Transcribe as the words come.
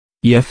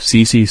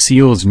EFCC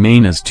seals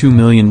Maina's $2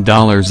 million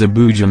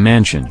Abuja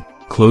mansion,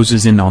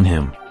 closes in on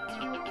him.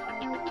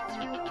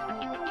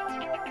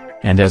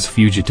 And as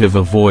fugitive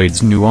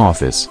avoids new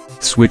office,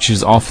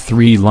 switches off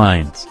 3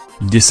 lines,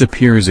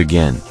 disappears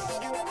again.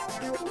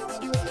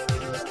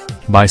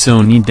 By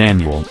Sony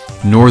Daniel,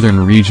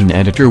 Northern Region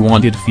Editor.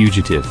 Wanted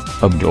fugitive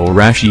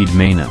Abdulrasheed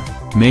Maina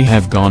may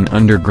have gone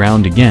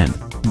underground again,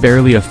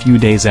 barely a few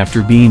days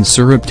after being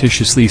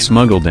surreptitiously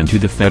smuggled into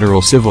the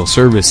Federal Civil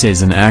Service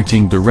as an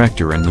acting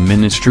director in the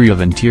Ministry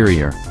of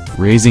Interior,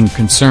 raising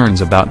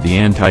concerns about the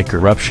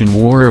anti-corruption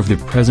war of the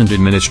present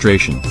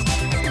administration.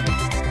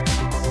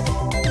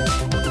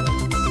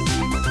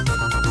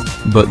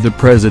 But the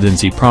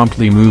presidency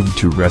promptly moved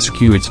to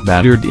rescue its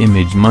battered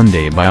image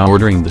Monday by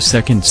ordering the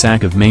second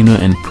sack of Maina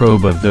and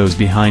probe of those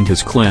behind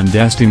his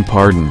clandestine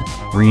pardon,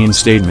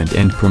 reinstatement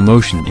and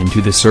promotion into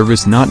the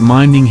service, not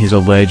minding his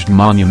alleged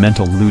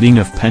monumental looting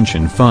of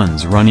pension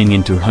funds running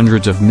into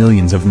hundreds of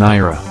millions of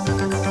naira.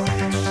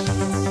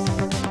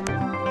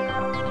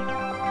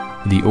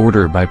 The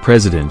order by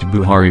President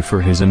Buhari for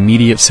his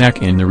immediate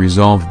sack and the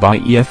resolve by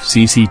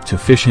EFCC to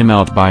fish him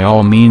out by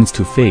all means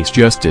to face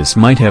justice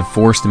might have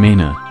forced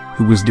Maina,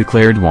 who was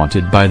declared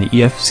wanted by the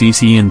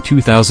EFCC in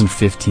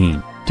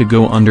 2015, to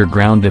go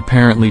underground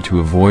apparently to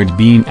avoid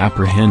being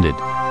apprehended.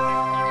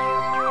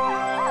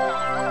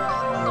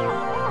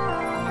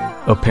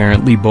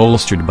 Apparently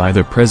bolstered by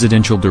the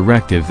presidential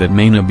directive that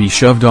Maina be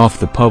shoved off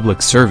the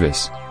public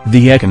service,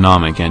 the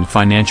Economic and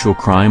Financial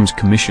Crimes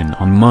Commission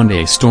on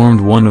Monday stormed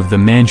one of the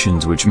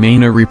mansions which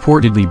Maina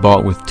reportedly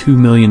bought with $2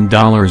 million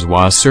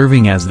while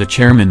serving as the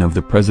chairman of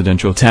the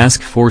Presidential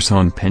Task Force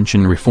on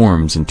Pension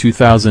Reforms in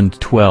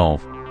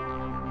 2012.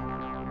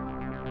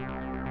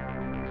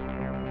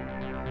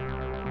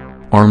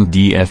 Armed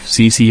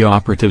EFCC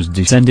operatives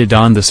descended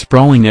on the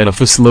sprawling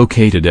edifice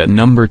located at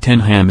No. 10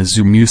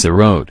 Hamizu Musa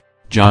Road,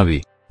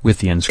 Javi, with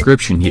the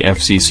inscription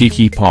EFCC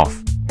keep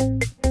off.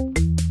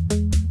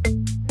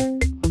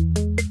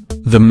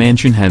 The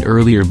mansion had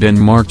earlier been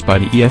marked by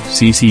the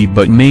EFCC,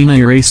 but Maina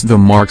erased the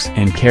marks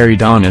and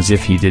carried on as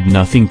if he did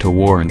nothing to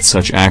warrant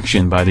such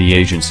action by the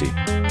agency.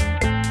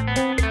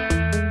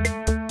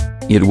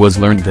 It was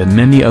learned that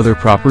many other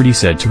properties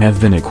said to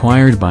have been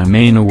acquired by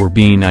Maina were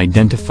being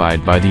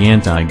identified by the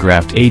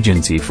anti-graft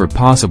agency for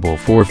possible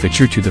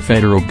forfeiture to the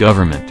federal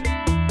government.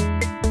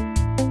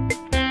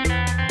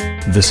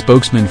 The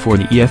spokesman for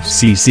the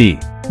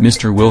EFCC,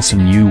 Mr. Wilson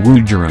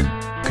Uwujaran,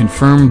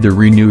 confirmed the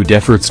renewed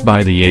efforts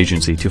by the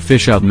agency to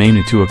fish out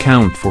Maina to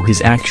account for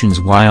his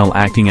actions while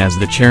acting as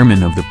the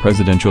chairman of the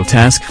Presidential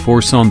Task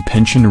Force on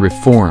Pension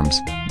Reforms,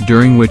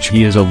 during which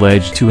he is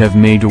alleged to have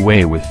made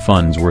away with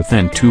funds worth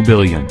 $2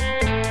 billion.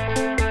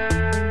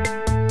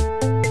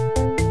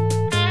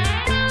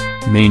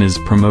 Maina's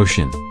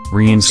promotion,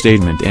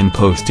 reinstatement and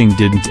posting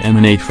didn't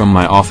emanate from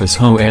my office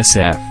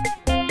OSF.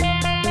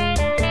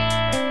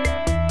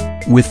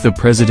 With the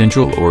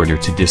presidential order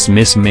to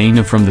dismiss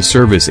Maina from the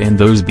service and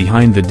those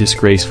behind the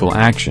disgraceful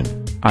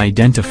action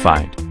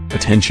identified,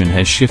 attention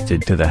has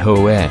shifted to the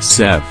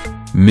OSF,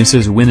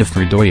 Mrs.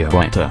 Winifred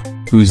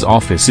Oyewita, whose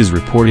office is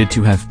reported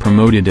to have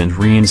promoted and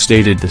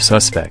reinstated the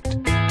suspect.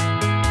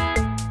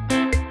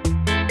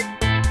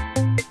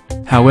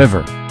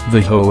 However,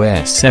 the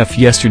OSF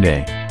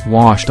yesterday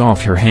washed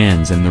off her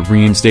hands in the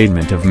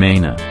reinstatement of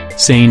Maina,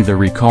 saying the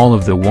recall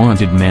of the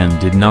wanted man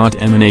did not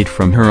emanate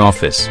from her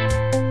office.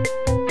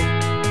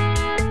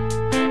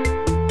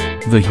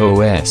 The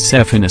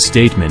OSF, in a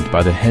statement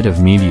by the head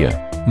of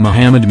media,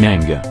 Mohammed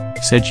Manga,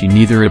 said she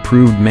neither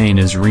approved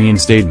Maina's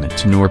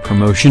reinstatement nor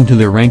promotion to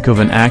the rank of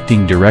an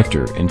acting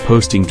director and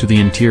posting to the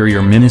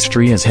Interior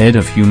Ministry as head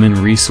of Human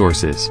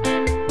Resources.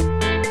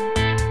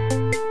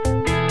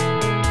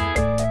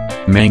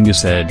 Manga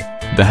said,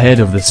 the head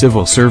of the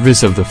Civil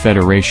Service of the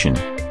Federation,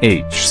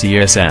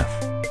 HCSF,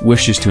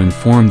 wishes to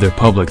inform the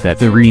public that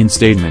the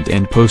reinstatement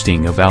and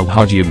posting of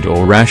Alhaji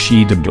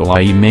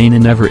Abdulrasheed Maina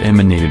never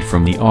emanated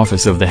from the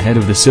office of the head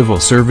of the Civil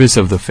Service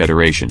of the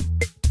Federation.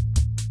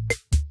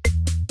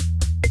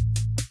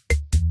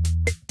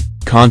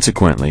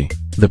 Consequently,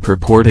 the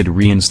purported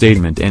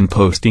reinstatement and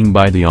posting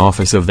by the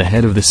office of the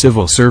head of the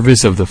Civil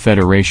Service of the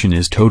Federation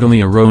is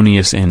totally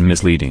erroneous and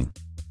misleading.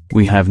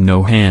 We have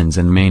no hands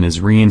in Maina's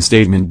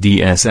reinstatement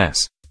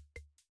DSS.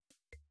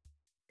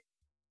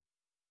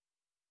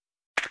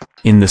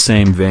 In the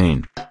same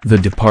vein, the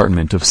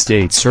Department of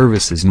State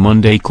Services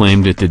Monday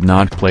claimed it did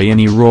not play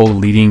any role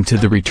leading to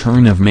the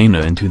return of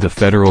Maina into the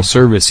federal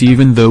service,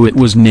 even though it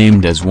was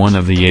named as one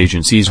of the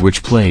agencies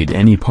which played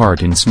any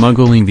part in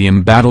smuggling the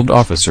embattled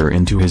officer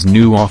into his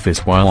new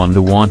office while on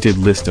the wanted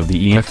list of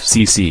the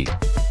EFCC.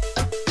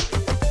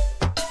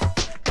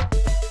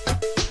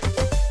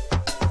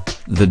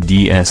 The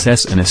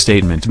DSS, in a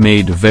statement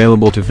made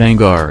available to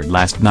Vanguard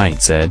last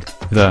night, said,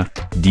 the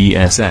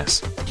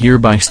DSS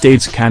hereby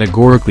states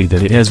categorically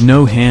that it has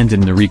no hand in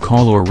the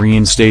recall or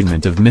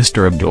reinstatement of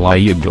Mr.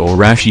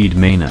 Abdulrasheed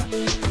Maina.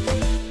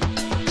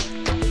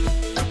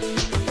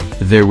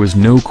 There was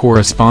no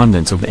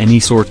correspondence of any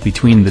sort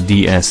between the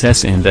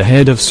DSS and the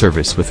head of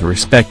service with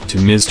respect to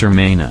Mr.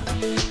 Maina.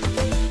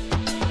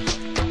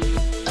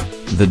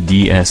 The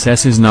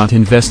DSS is not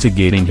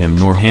investigating him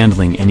nor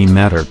handling any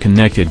matter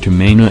connected to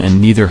Maina, and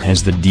neither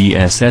has the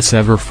DSS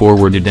ever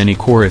forwarded any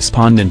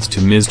correspondence to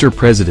Mr.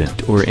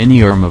 President or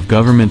any arm of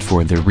government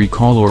for the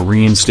recall or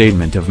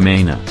reinstatement of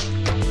Maina.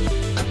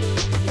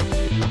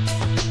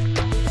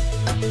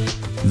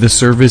 The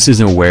service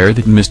is aware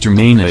that Mr.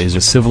 Maina is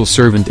a civil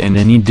servant, and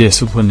any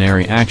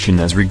disciplinary action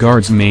as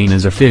regards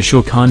Maina's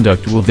official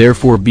conduct will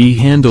therefore be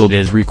handled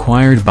as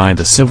required by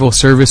the civil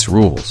service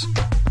rules.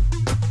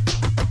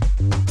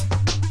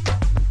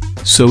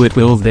 So it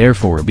will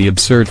therefore be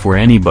absurd for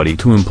anybody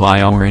to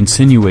imply or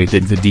insinuate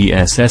that the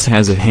DSS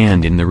has a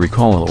hand in the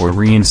recall or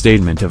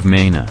reinstatement of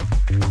Maina.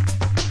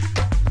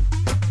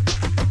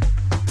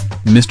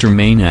 Mr.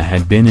 Maina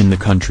had been in the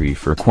country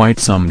for quite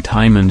some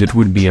time, and it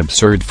would be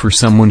absurd for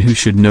someone who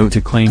should know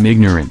to claim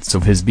ignorance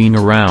of his being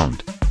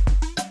around.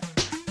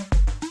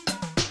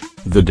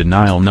 The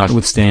denial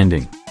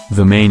notwithstanding,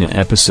 the Maina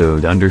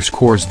episode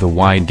underscores the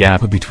wide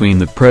gap between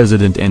the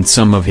president and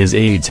some of his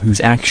aides whose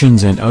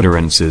actions and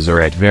utterances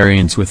are at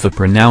variance with the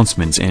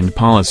pronouncements and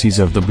policies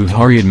of the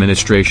Buhari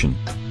administration.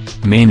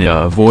 Maina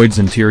avoids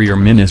Interior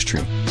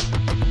Ministry.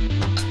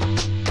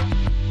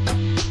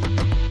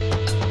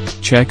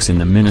 Checks in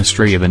the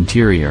Ministry of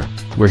Interior,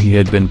 where he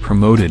had been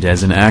promoted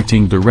as an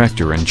acting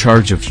director in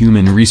charge of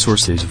human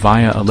resources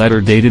via a letter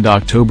dated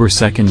October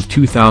 2,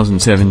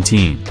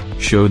 2017,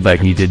 showed that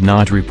he did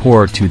not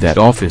report to that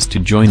office to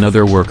join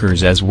other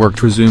workers as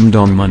work resumed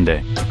on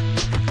Monday.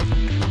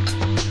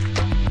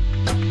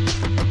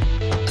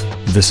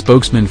 The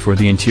spokesman for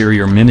the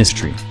Interior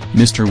Ministry,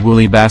 Mr.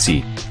 Willie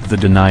Bassi,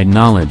 denied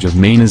knowledge of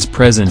Maina's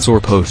presence or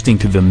posting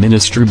to the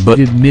ministry, but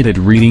admitted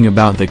reading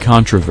about the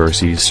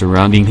controversies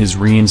surrounding his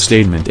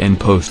reinstatement and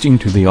posting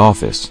to the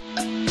office.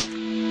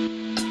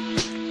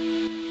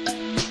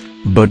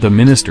 But the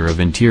Minister of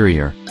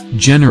Interior,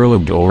 General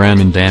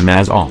Abdulrahman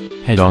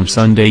Maina, had on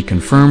Sunday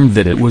confirmed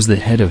that it was the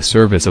head of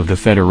service of the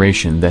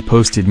Federation that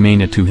posted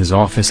Maina to his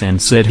office,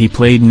 and said he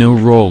played no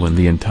role in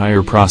the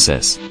entire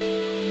process.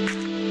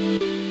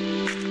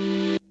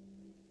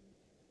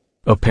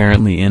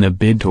 Apparently in a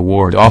bid to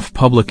ward off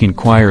public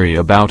inquiry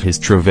about his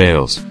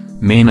travails,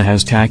 Maina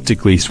has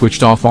tactically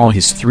switched off all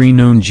his 3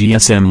 known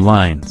GSM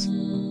lines.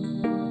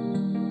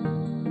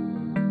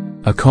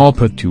 A call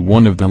put to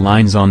one of the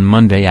lines on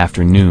Monday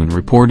afternoon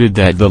reported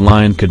that the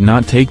line could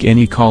not take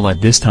any call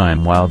at this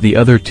time, while the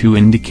other 2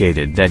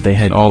 indicated that they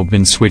had all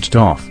been switched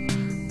off.